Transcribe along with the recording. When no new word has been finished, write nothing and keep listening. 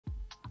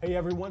Hey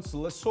everyone, so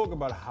let's talk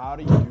about how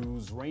to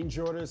use range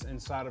orders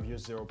inside of your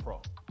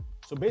ZeroPro.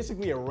 So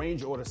basically a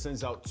range order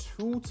sends out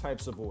two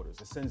types of orders.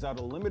 It sends out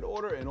a limit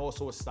order and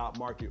also a stop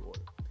market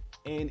order.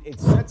 And it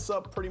sets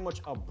up pretty much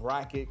a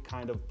bracket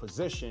kind of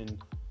position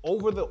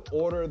over the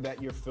order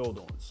that you're filled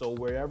on. So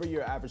wherever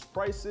your average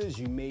price is,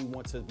 you may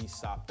want to be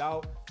stopped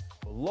out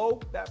below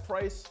that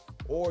price,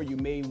 or you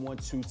may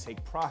want to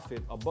take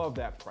profit above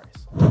that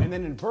price. And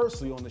then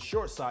inversely, on the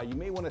short side, you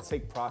may want to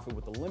take profit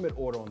with the limit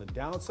order on the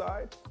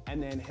downside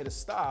and then hit a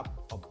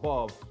stop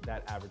above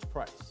that average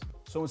price.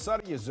 So inside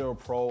of your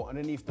ZeroPro,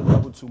 underneath the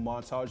level 2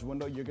 montage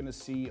window, you're gonna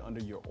see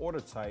under your order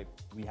type,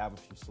 we have a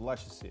few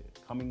selections here,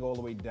 coming all the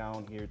way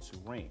down here to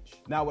range.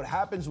 Now what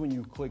happens when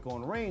you click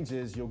on range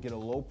is you'll get a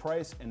low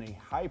price and a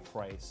high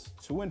price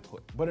to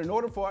input. But in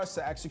order for us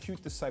to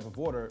execute this type of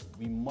order,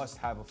 we must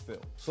have a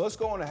fill. So let's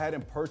go on ahead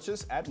and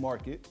purchase at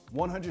market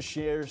 100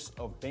 shares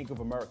of Bank of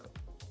America.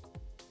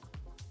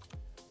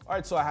 All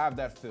right, so I have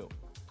that fill.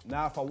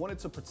 Now if I wanted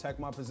to protect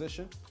my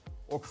position,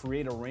 or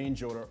create a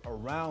range order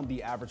around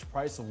the average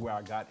price of where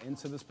I got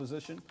into this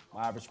position.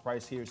 My average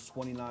price here is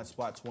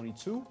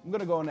 29.22. I'm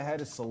gonna go on ahead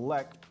and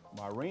select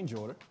my range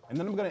order, and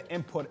then I'm gonna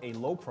input a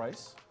low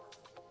price,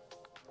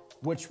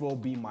 which will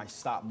be my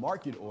stop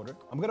market order.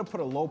 I'm gonna put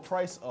a low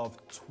price of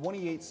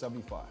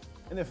 28.75.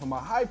 And then for my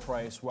high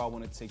price, where I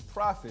wanna take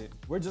profit,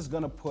 we're just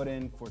gonna put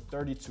in for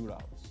 $32.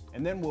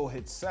 And then we'll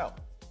hit sell.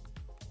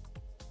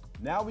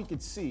 Now we can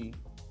see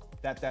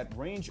that that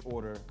range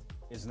order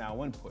is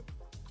now input.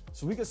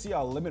 So we can see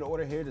our limit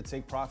order here to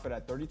take profit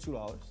at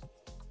 $32.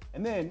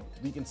 And then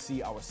we can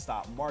see our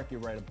stop market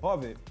right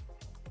above it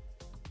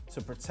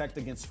to protect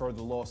against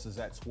further losses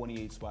at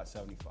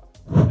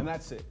 28.75. And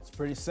that's it. It's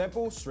pretty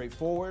simple,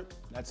 straightforward.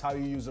 That's how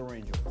you use a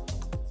range order.